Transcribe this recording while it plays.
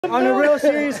On a real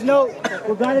serious note,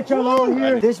 we're glad that y'all all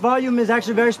here. This volume is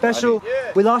actually very special.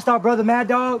 We lost our brother Mad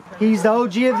Dog. He's the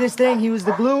OG of this thing. He was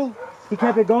the glue. He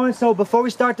kept it going. So before we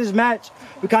start this match,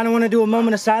 we kind of want to do a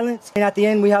moment of silence. And at the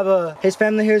end, we have his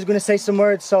family here is going to say some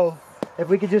words. So if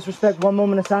we could just respect one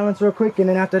moment of silence real quick. And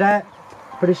then after that,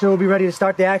 pretty sure we'll be ready to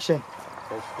start the action.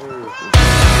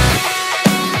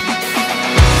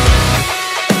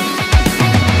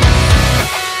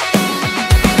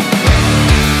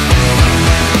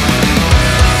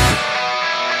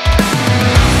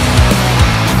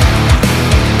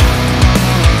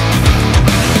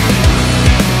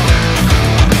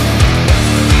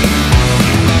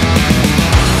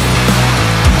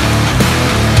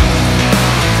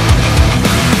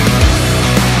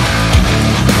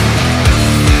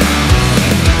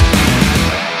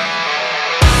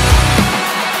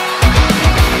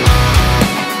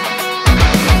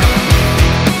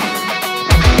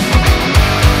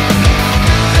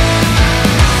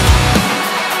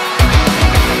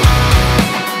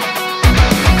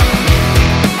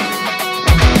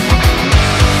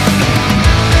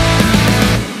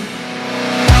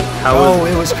 Oh,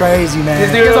 it was crazy, man.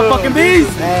 This nigga's a fucking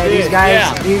beast. Man,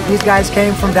 these guys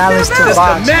came from Dallas to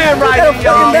box. The man right here,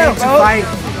 y'all. To fight.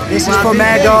 This is for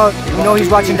Mad Dog. We know he's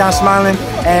watching down smiling,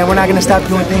 and we're not gonna stop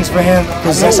doing things for him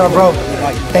because that's our bro.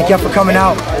 Thank y'all for coming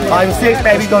out. Volume 6,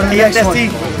 baby. Go to the next one.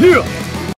 Yeah.